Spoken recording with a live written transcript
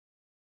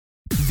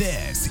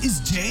This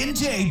is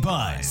J&J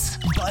Buzz.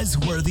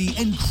 Buzzworthy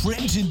and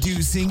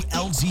cringe-inducing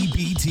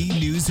LGBT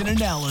news and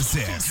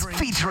analysis.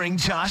 Featuring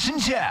Josh and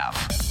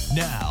Jeff.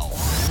 Now,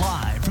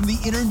 live from the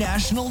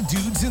International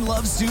Dudes in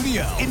Love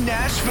studio in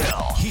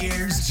Nashville,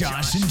 here's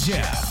Josh and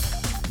Jeff.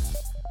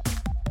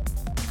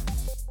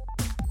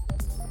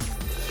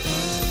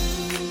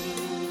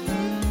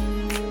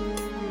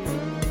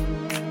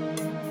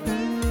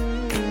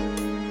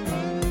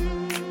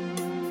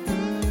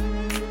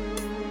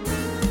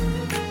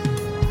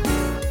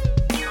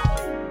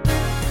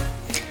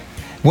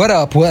 What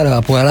up, what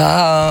up, what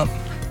up?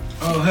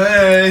 Oh,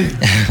 hey.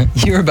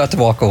 You were about to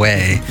walk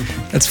away.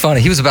 That's funny.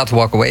 He was about to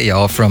walk away,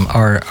 y'all, from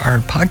our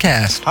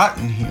podcast. Hot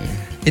in here.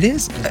 It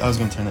is? I was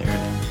going to turn the air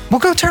down. Well,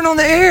 go turn on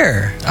the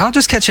air. I'll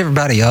just catch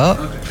everybody up.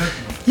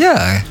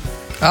 Yeah.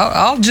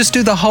 I'll just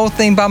do the whole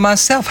thing by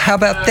myself. How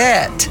about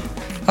that?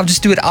 I'll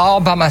just do it all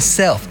by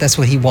myself. That's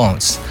what he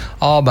wants.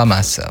 All by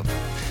myself.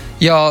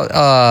 Y'all,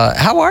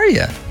 how are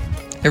you?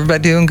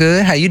 Everybody doing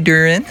good? How you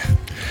doing?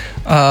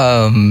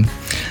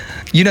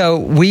 You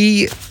know,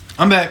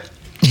 I'm back.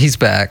 He's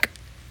back.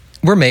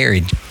 We're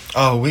married.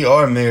 Oh, we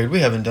are married.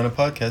 We haven't done a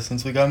podcast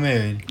since we got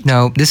married.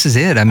 No, this is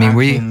it. I mean,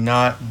 I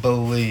cannot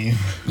believe.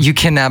 You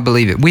cannot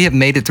believe it. We have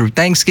made it through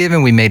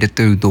Thanksgiving. We made it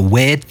through the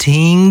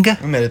wedding.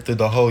 We made it through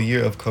the whole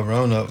year of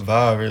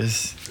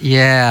coronavirus.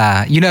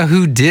 Yeah. You know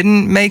who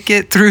didn't make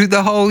it through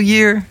the whole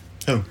year?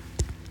 Who?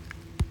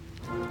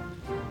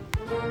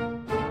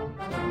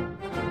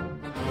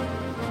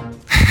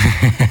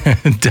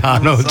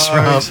 Donald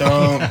Trump.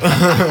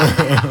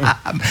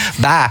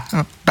 Bye.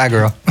 Bye,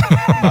 girl.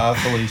 Bye,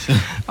 Felicia.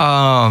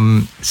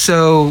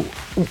 So,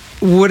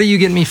 what are you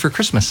getting me for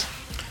Christmas?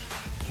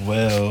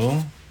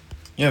 Well,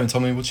 you haven't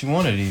told me what you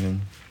wanted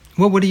even.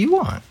 Well, what do you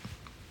want?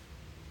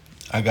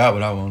 I got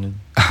what I wanted.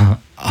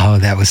 Oh,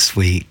 that was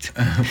sweet.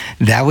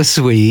 That was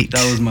sweet.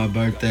 That was my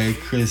birthday,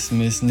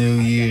 Christmas, New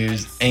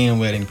Year's, and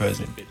wedding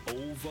present.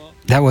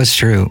 That was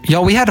true.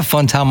 Y'all, we had a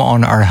fun time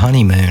on our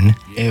honeymoon.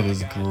 It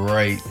was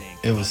great.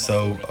 It was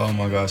so, oh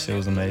my gosh, it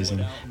was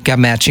amazing. Got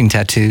matching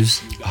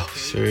tattoos. Oh,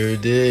 sure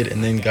did.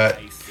 And then got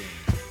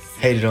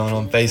hated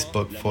on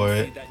Facebook for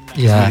it.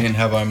 Yeah. We didn't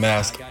have our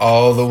mask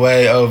all the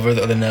way over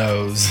the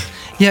nose.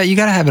 Yeah, you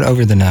got to have it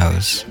over the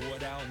nose.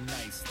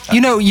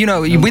 You know,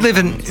 we live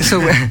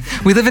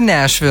in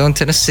Nashville, in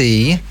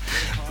Tennessee.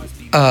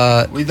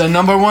 We the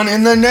number one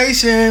in the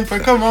nation for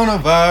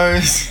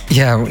coronavirus.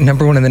 Yeah,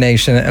 number one in the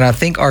nation. And I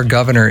think our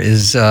governor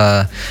is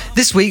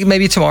this week,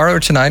 maybe tomorrow or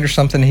tonight or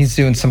something, he's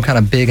doing some kind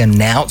of big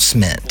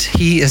announcement.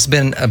 He has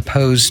been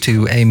opposed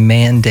to a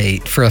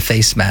mandate for a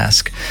face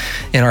mask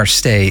in our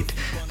state.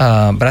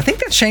 But I think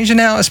that's changing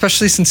now,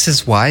 especially since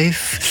his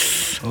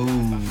wife.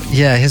 Oh.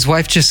 Yeah, his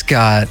wife just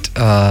got, She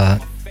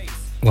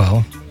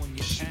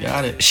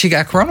got it. She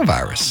got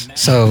coronavirus.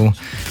 So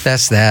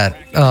that's that.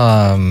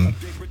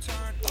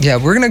 Yeah,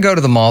 we're going to go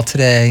to the mall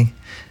today,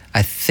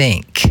 I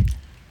think.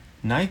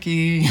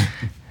 Nike.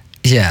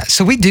 Yeah,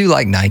 so we do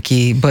like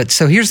Nike, but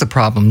so here's the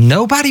problem.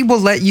 Nobody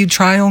will let you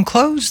try on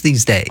clothes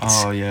these days.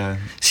 Oh, yeah.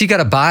 So you got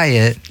to buy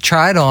it,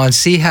 try it on,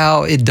 see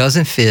how it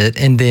doesn't fit,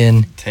 and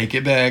then take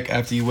it back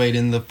after you wait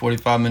in the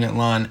 45-minute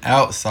line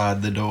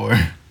outside the door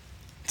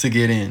to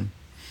get in.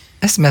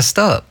 That's messed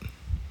up.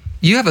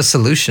 You have a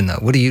solution, though.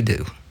 What do?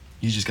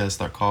 You just got to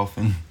start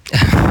coughing.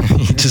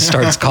 He just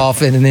starts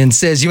coughing and then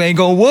says, you ain't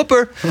gonna whoop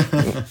her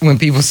when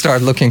people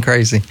start looking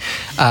crazy.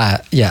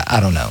 Yeah, I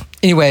don't know.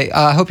 Anyway,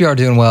 I hope you are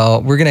doing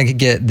well. We're going to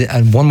get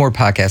one more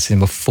podcast in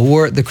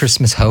before the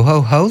Christmas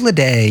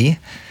holiday.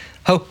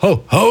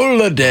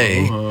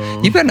 Holiday.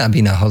 Ho-ho. You better not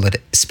be no holiday.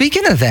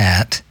 Speaking of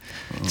that,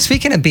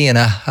 speaking of being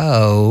a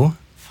hoe.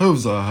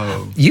 Who's a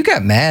hoe? You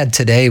got mad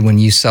today when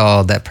you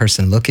saw that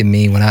person look at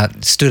me when I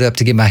stood up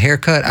to get my hair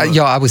cut.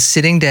 I was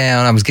sitting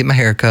down, I was getting my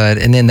hair cut,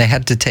 and then they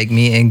had to take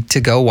me in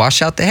to go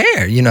wash out the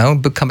hair,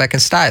 but come back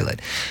and style it.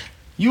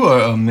 You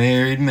are a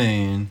married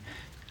man,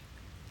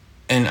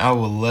 and I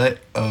will let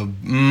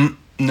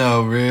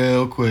know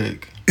real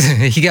quick.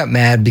 He got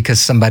mad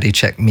because somebody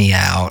checked me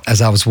out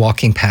as I was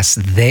walking past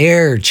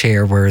their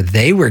chair where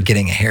they were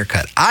getting a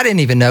haircut. I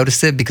didn't even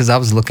notice it because I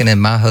was looking at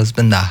my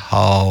husband the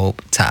whole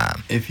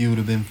time. If you would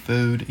have been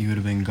food, you would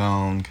have been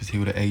gone because he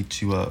would have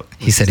ate you up.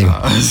 He said he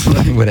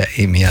would have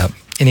ate me up.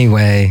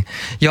 Anyway,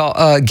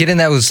 y'all, get in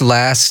those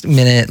last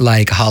minute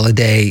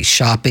holiday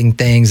shopping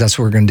things. That's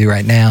what we're going to do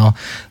right now.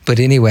 But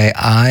anyway,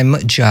 I'm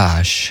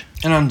Josh.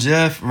 And I'm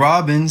Jeff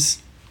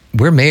Robbins.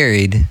 We're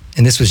married,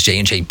 and this was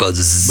J&J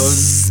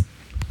Buzz.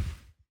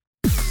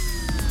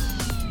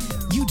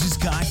 You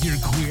just got your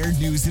queer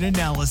news and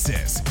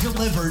analysis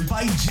delivered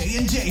by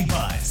J&J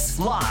Buzz,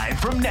 live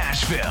from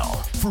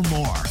Nashville. For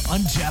more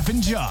on Jeff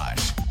and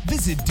Josh,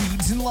 visit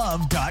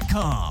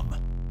dudesinlove.com.